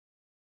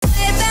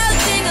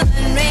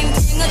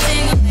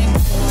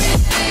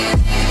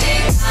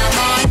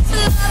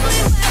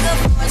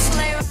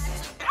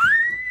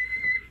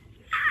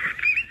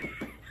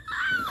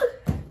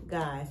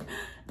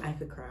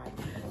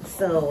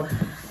So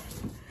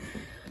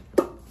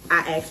I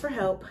asked for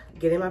help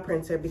getting my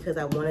printer because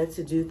I wanted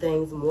to do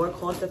things more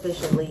cost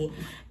efficiently,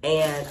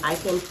 and I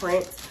can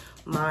print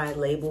my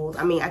labels.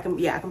 I mean, I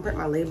can print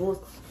my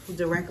labels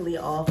directly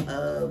off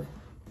of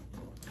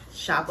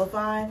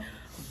Shopify,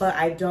 but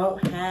I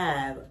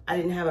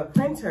didn't have a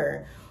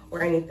printer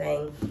or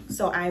anything.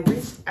 So I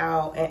reached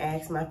out and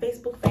asked my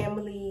Facebook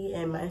family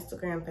and my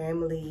Instagram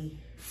family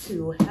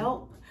to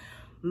help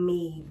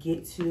me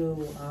get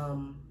to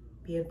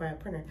be able to buy a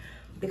printer,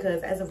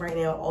 because as of right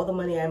now, all the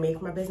money I make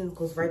from my business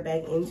goes right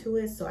back into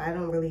it. So I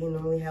don't really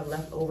normally have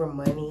leftover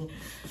money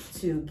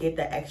to get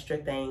the extra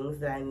things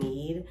that I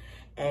need.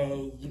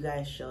 And you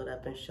guys showed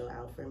up and showed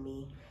out for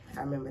me.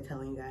 I remember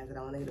telling you guys that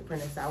I want to get a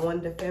printer, so I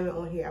wanted to film it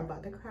on here. I'm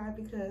about to cry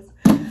because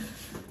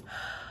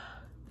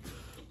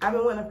I've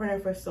been wanting a printer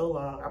for so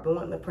long. I've been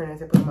wanting a printer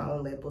to print my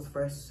own labels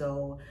for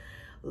so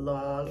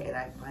long, and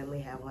I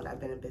finally have one.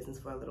 I've been in business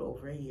for a little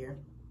over a year.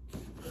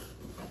 And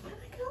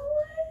I got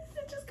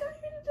one. It just got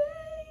here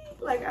today.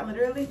 Like, I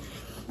literally,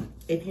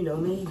 if you know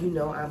me, you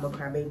know I'm a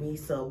crybaby.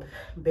 So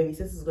baby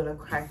sis is gonna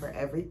cry for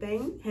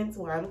everything, hence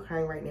why I'm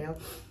crying right now.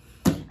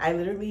 I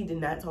literally did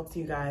not talk to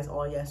you guys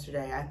all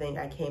yesterday. I think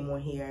I came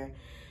on here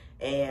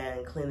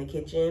and cleaned the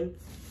kitchen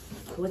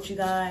with you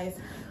guys,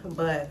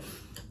 but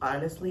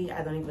honestly,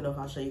 I don't even know if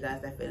I'll show you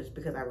guys that footage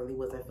because I really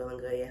wasn't feeling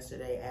good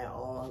yesterday at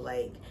all.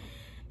 Like,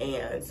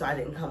 and so I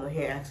didn't come on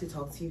here and actually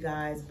talk to you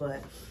guys,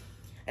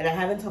 and I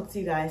haven't talked to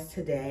you guys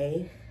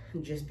today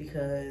just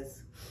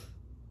because,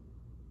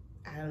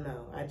 I don't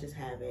know, I just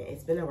haven't.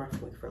 It's been a rough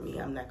week for me,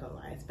 I'm not gonna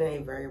lie. It's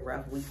been a very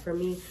rough week for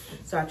me.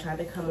 So I tried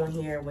to come on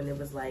here when it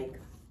was like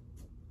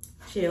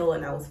chill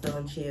and I was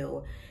feeling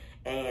chill,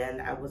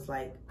 and I was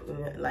like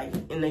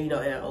in an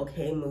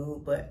okay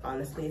mood, but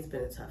honestly it's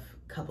been a tough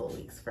couple of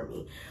weeks for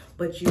me.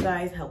 But you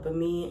guys helping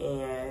me,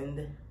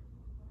 and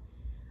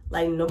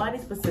like nobody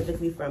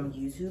specifically from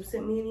YouTube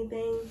sent me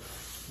anything,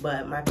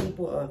 but my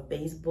people on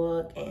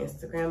Facebook and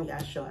Instagram,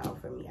 y'all show out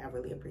for me. I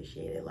really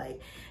appreciate it.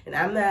 Like, and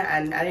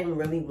I didn't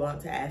really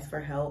want to ask for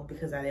help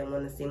because I didn't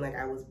want to seem like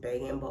I was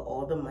begging, but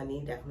all the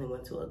money definitely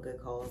went to a good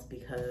cause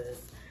because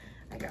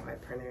I got my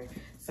printer.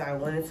 So I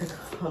wanted to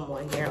come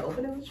on here and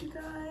open it with you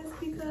guys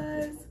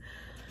because,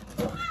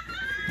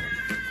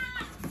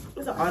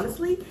 so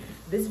honestly,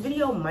 this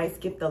video might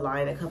skip the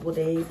line a couple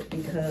days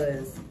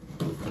because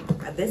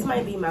this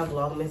might be my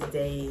Vlogmas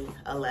day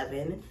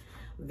 11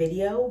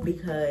 video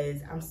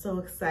because I'm so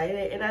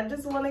excited and I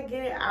just want to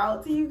get it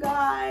out to you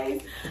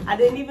guys. I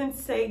didn't even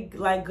say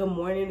like good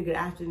morning, good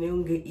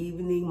afternoon, good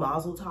evening,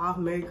 Mazel Tov,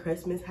 Merry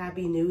Christmas,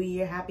 Happy New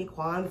Year, Happy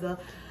Kwanzaa,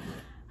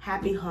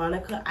 Happy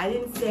Hanukkah. I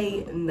didn't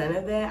say none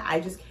of that. I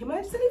just came out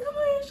and said, come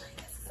on, Ashley,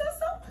 this is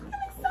so fucking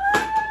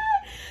excited.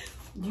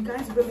 You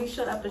guys really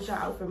shut up and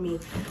shout out for me.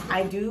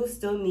 I do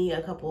still need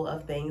a couple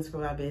of things for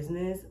my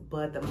business,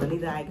 but the money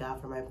that I got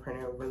from my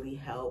printer really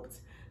helped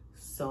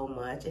so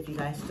much. If you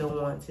guys still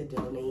want to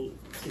donate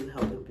to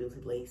helping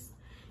Beauty Place,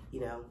 you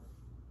know,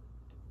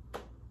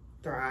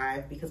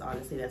 thrive, because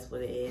honestly that's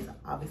what it is.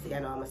 Obviously I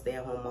know I'm a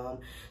stay-at-home mom,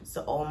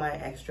 so all my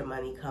extra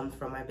money comes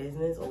from my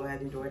business, or when I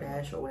do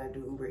DoorDash, or when I do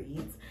Uber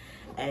Eats,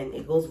 and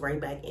it goes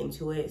right back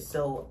into it.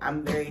 So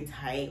I'm very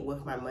tight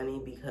with my money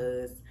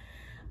because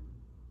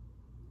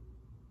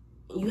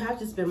you have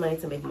to spend money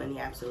to make money,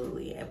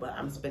 absolutely, but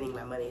I'm spending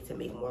my money to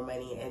make more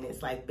money, and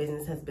it's like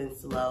business has been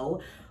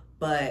slow,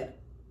 but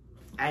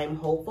I am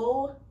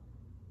hopeful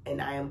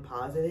and I am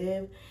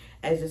positive,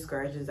 as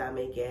discouraged as I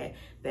may get,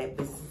 that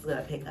business is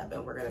gonna pick up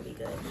and we're gonna be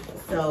good.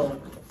 So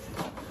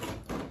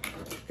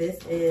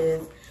this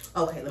is,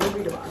 okay, let me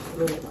read the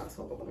box.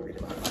 Hold on, let me read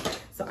the box.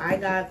 So I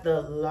got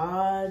the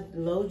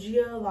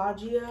Logia,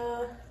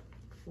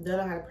 don't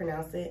know how to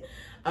pronounce it,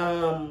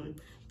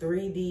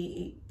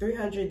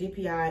 300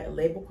 DPI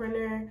label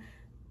printer,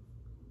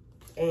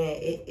 and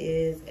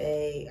it's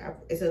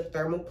a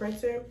thermal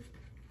printer,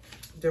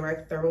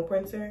 direct thermal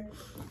printer.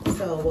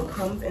 So what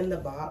comes in the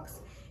box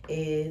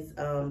is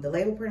the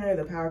label printer,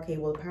 the power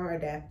cable, the power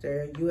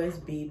adapter,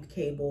 USB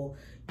cable,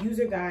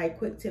 user guide,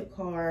 quick tip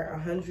card,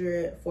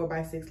 100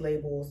 4x6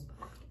 labels,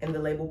 and the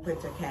label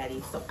printer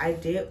caddy. So I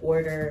did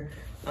order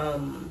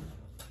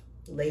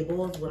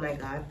labels when I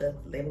got the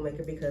label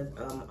maker because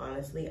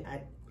honestly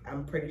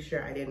I'm pretty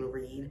sure I didn't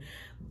read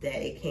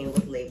that it came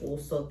with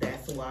labels, so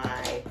that's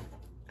why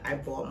I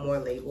bought more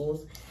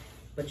labels.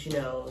 But you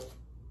know,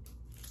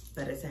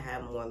 better to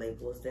have more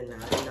labels than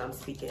not. You know, I'm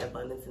speaking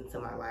abundance into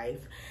my life,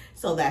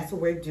 so that's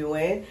what we're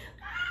doing.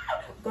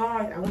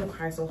 God, I want to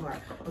cry so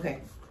hard.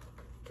 Okay,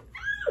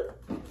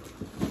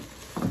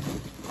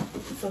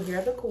 so here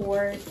are the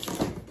cords,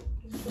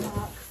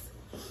 blocks.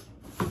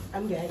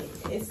 I'm getting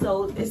it's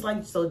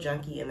like so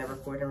junky in the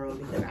recording room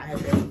because I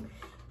have been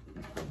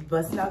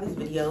busting out these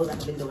videos.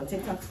 I've been doing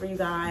TikToks for you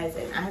guys,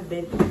 and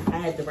I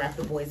had to wrap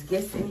the boys'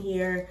 gifts in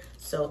here,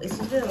 so it's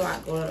just been a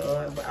lot going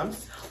on, but I'm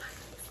so excited.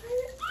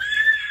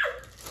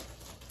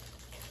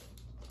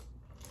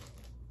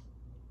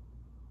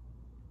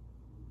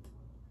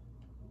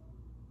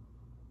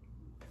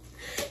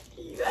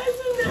 You guys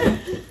are not.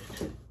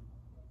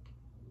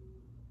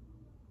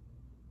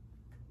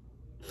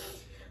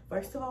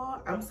 First of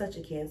all, I'm such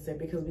a Cancer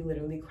because we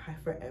literally cry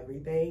for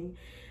everything.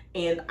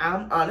 And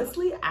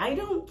honestly, I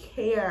don't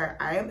care.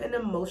 I am an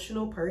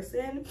emotional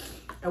person.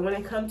 And when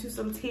it comes to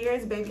some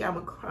tears, baby, I'm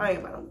a cry. I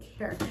don't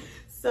care.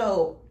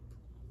 So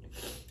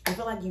I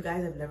feel like you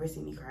guys have never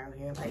seen me cry on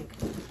here. Like,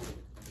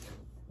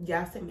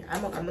 y'all see me,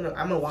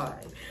 I'm a whine.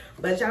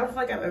 But y'all don't feel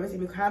like I've ever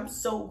seen me cry. I'm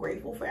so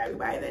grateful for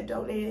everybody that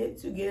donated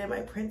to get in my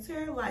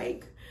printer.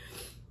 Like,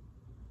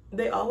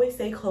 they always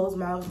say closed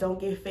mouths don't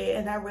get fed,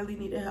 and I really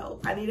needed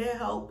help. I needed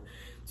help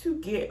to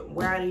get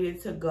where I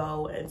needed to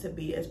go and to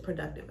be as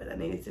productive as I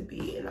needed to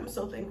be. And I'm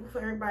so thankful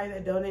for everybody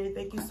that donated.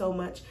 Thank you so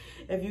much.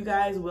 If you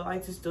guys would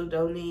like to still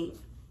donate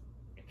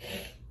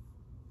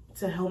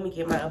to help me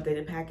get my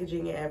updated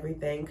packaging and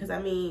everything, because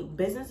I mean,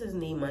 businesses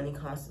need money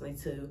constantly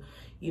to,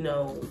 you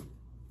know,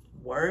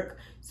 work.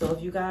 So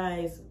if you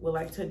guys would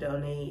like to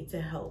donate to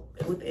help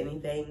with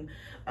anything,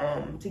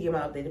 to get my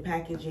updated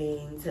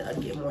packaging, to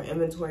get more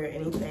inventory or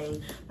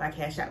anything, my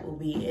Cash App will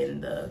be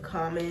in the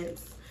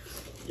comments.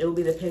 It will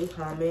be the pinned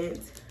comment.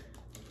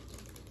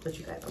 But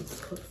you guys, I'm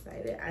so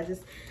excited.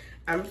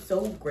 I'm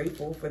so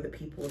grateful for the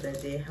people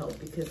that did help,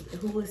 because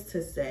who is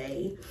to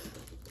say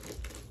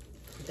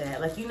that,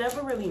 like, you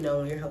never really know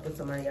when you're helping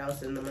somebody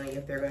else and the money,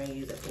 if they're going to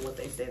use it for what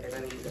they say they're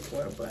going to use it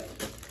for. But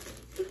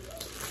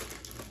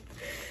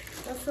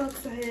I'm so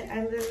excited.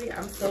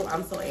 I'm so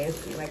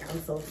antsy. Like,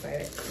 I'm so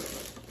excited.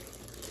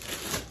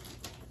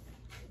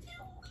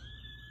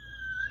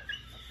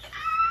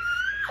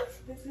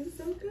 This is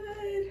so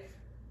good.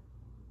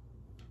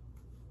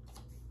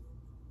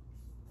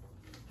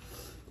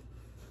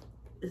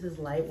 This is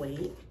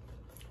lightweight.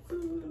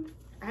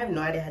 I have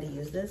no idea how to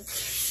use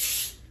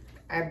this.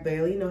 I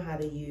barely know how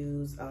to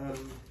use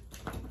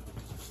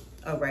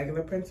a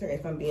regular printer,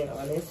 if I'm being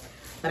honest.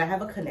 But I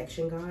have a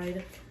connection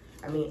guide.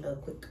 I mean, a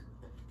quick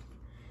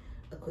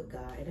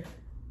guide.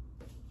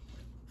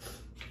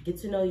 Get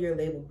to know your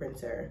label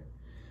printer.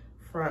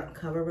 Front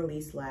cover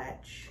release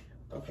latch.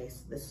 Okay,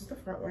 so this is the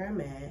front where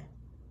I'm at.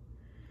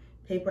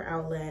 Paper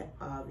outlet,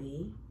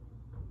 Avi.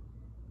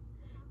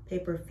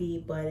 Paper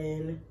feed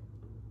button.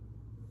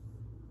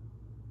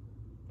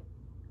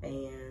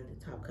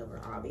 And top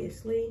cover,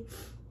 obviously.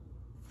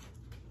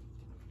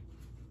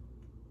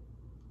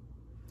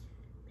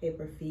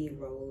 Paper feed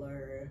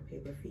roller,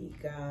 paper feed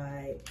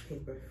guide,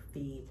 paper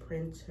feed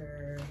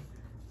printer.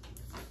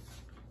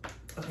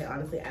 Okay,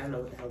 honestly, I don't know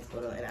what the hell's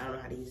going on, and I don't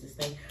know how to use this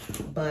thing.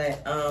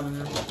 But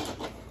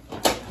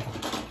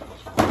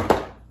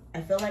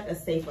I feel like a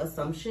safe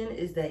assumption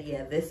is that,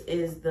 yeah, this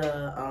is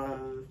the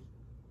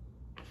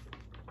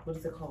what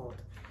is it called?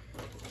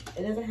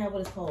 It doesn't have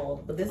what it's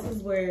called, but this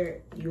is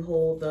where you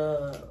hold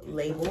the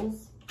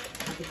labels.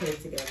 You can put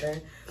it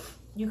together.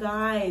 You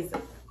guys,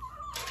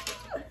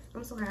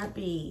 I'm so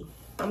happy.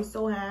 I'm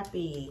so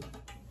happy.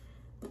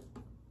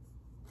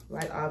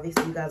 Like,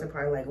 obviously, you guys are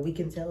probably like, we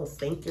can tell,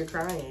 Stink, you're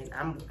crying.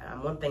 I'm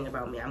one thing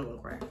about me, I'm gonna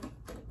cry.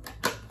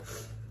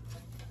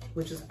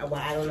 Which is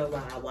why I don't know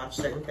why I watch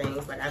certain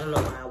things. Like, I don't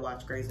know why I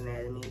watch Grey's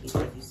Anatomy, because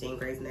if you've seen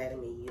Grey's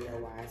Anatomy, you know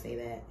why I say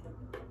that.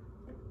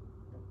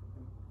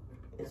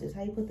 Is this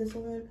how you put this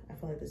on? I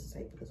feel like this is how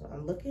you put this on.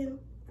 I'm looking.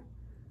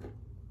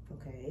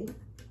 Okay.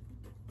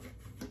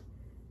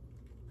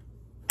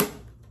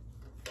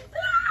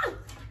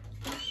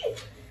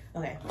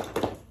 Okay.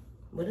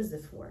 What is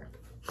this for?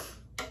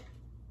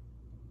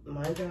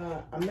 My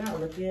God, I'm not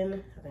looking.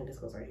 I think this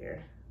goes right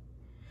here.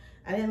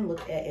 I didn't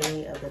look at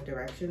any of the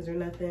directions or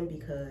nothing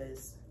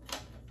because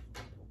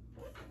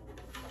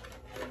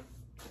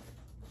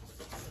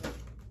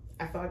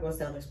I felt like it was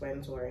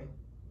self-explanatory.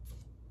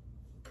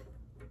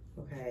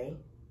 Okay.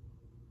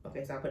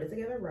 Okay, so I put it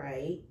together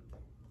right.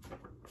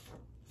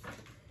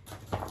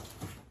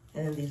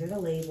 And then these are the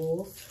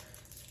labels.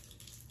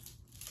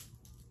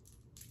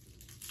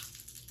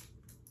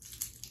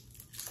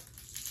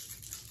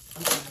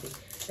 Okay.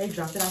 They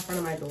dropped it out front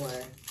of my door.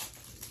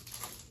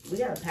 We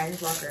got a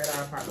package locker at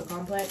our apartment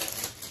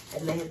complex,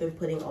 and they have been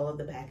putting all of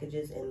the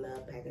packages in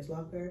the package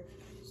locker.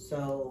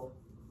 So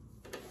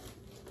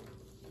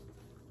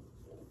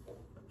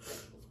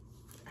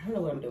I don't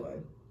know what I'm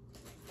doing.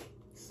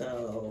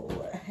 So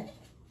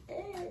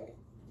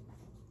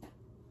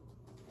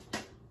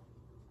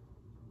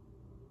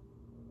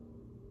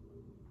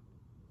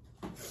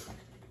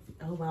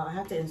oh wow, I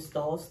have to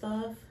install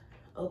stuff.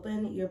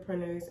 Open your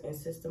printers and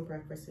system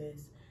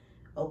preferences.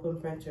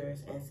 Open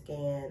printers and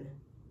scan.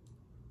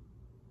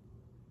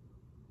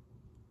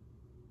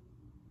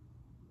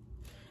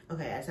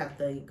 Okay, I just have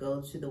to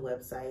go to the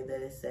website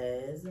that it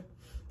says.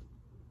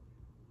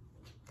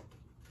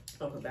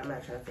 Okay, but I'm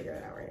not trying to figure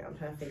it out right now. I'm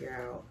trying to figure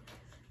out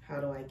how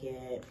do I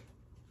get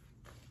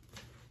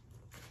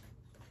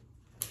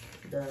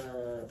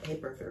the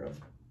paper through.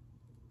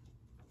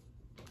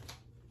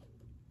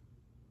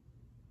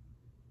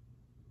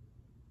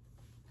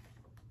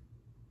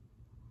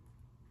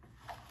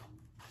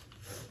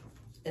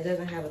 It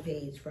doesn't have a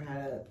page for how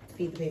to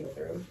feed the paper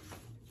through.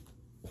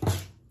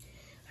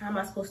 How am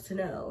I supposed to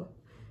know?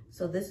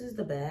 So this is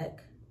the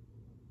back.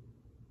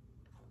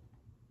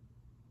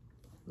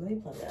 Let me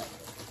plug it up.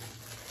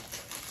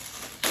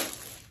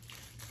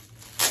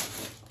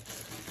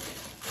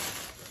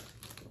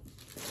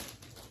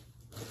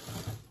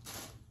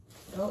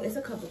 it's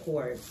a couple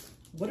cords.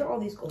 What are all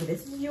these cords?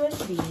 This is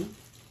USB.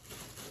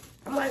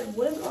 I'm like,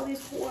 what is all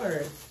these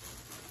cords?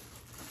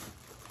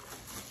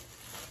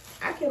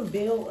 I can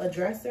build a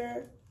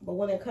dresser, but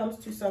when it comes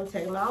to some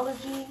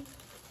technology,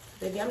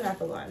 baby, I'm not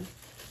the one.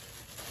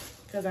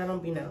 Because I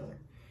don't be knowing.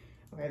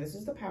 Okay, this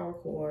is the power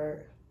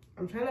cord.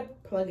 I'm trying to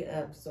plug it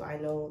up so I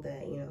know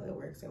that, you know, it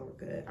works and we're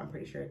good. I'm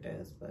pretty sure it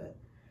does, but...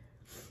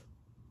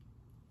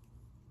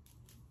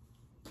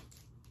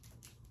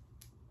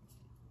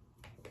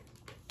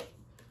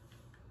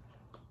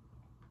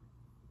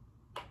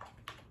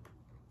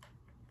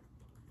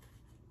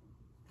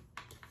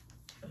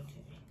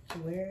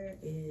 Okay, where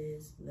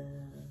is the...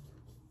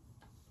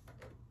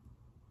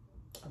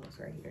 Oh, it's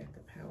right here,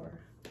 the power.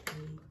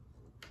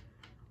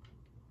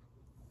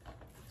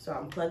 So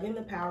I'm plugging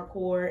the power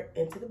cord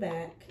into the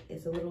back.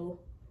 It's a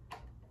little,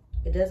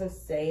 it doesn't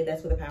say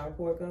that's where the power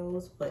cord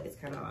goes, but it's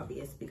kind of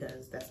obvious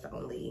because that's the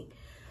only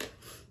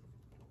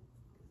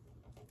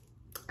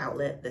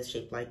outlet that's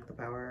shaped like the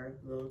power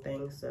little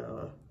thing.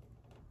 So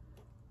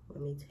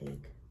let me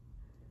take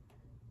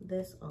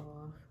this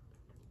off.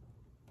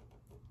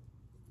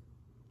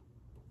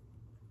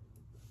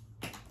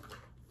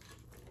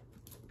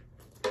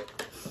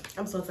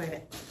 I'm so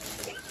excited.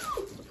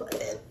 Plug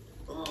it in.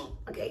 Oh,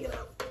 okay, get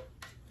out.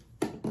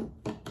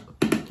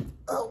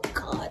 Oh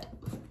God.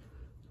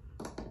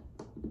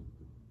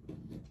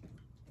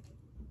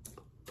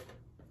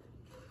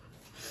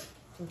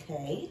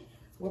 Okay,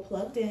 we're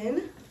plugged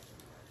in.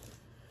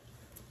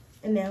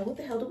 And now what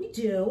the hell do we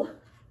do?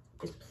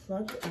 Is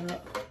plug it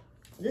up.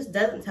 This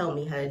doesn't tell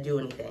me how to do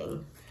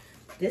anything.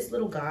 This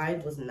little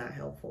guide was not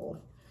helpful.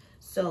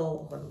 So,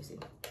 hold on, let me see.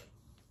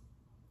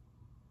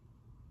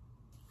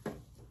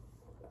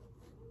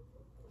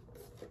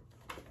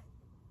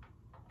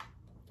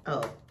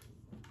 Oh.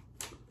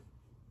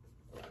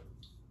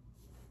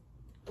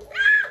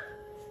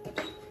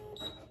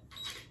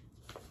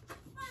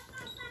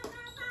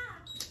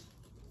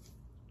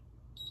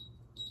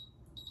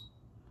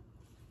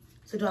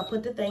 So do I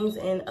put the things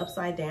in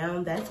upside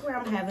down? That's where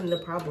I'm having the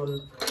problem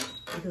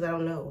because I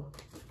don't know.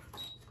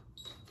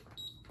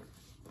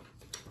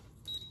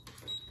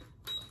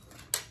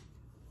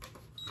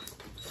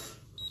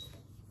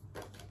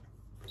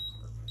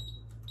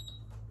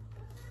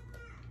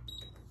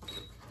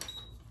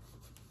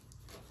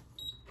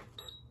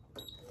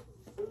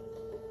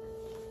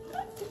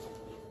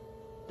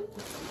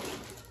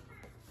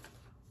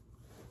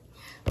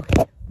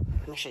 Okay,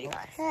 let me show you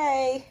guys.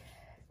 Hey.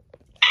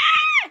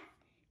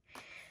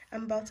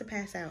 I'm about to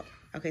pass out.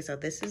 Okay, so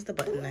this is the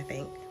button, I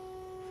think.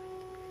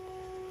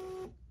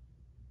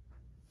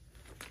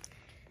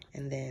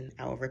 And then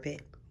I'll rip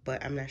it,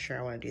 but I'm not sure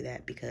I want to do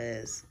that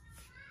because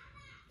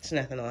there's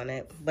nothing on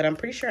it. But I'm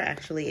pretty sure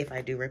actually if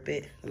I do rip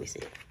it, let me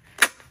see.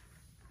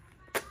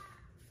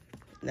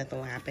 Nothing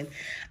will happen.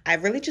 I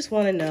really just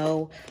want to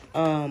know,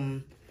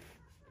 I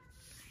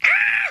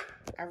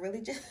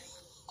really just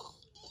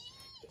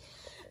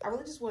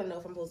want to know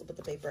if I'm supposed to put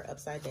the paper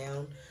upside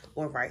down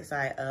or right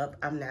side up.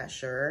 I'm not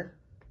sure.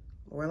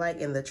 We're like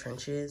in the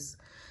trenches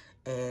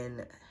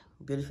in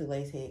Beautifully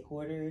Laced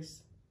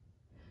headquarters,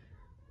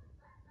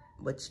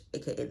 which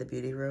AKA the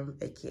beauty room,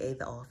 AKA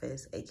the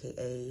office,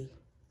 AKA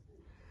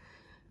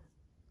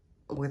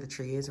where the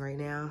tree is right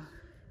now,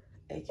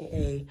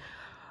 AKA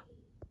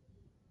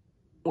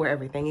where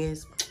everything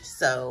is.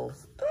 So,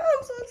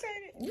 I'm so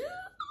excited.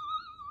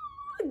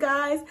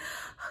 Guys,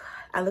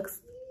 I look...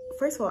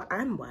 First of all,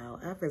 I'm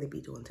wild. I really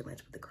be doing too much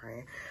with the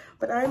crying.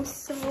 But I'm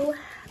so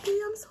happy.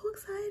 I'm so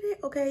excited.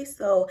 Okay,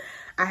 so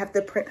I have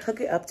to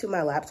hook it up to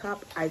my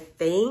laptop. I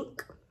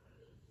think,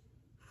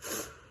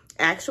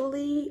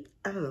 actually,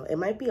 I don't know. It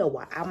might be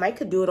I might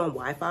could do it on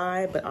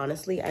Wi-Fi, but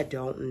honestly, I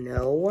don't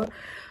know.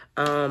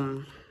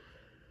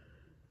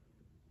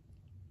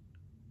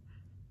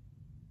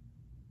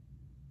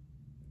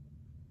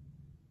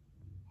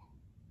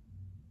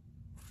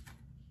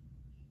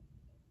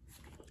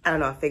 I don't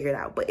know, I'll figure it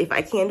out. But if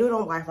I can do it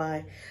on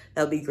Wi-Fi,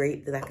 that would be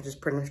great. Then I could just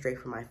print them straight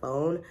from my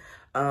phone.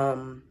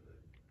 But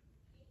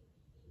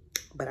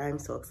I'm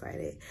so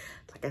excited.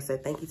 Like I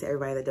said, thank you to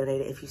everybody that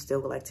donated. If you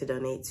still would like to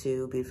donate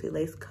to Beautifully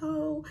Laced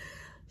Co.,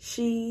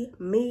 she,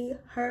 me,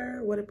 her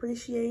would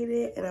appreciate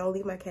it. And I'll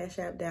leave my Cash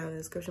App down in the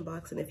description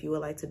box. And if you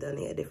would like to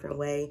donate a different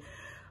way,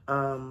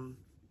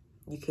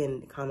 you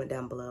can comment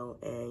down below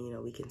and, you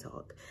know, we can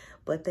talk.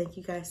 But thank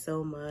you guys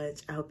so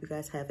much. I hope you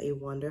guys have a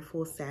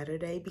wonderful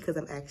Saturday because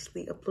I'm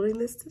actually uploading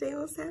this today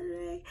on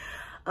Saturday.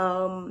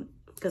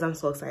 Because I'm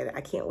so excited. I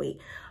can't wait.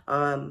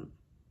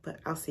 But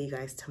I'll see you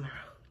guys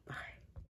tomorrow.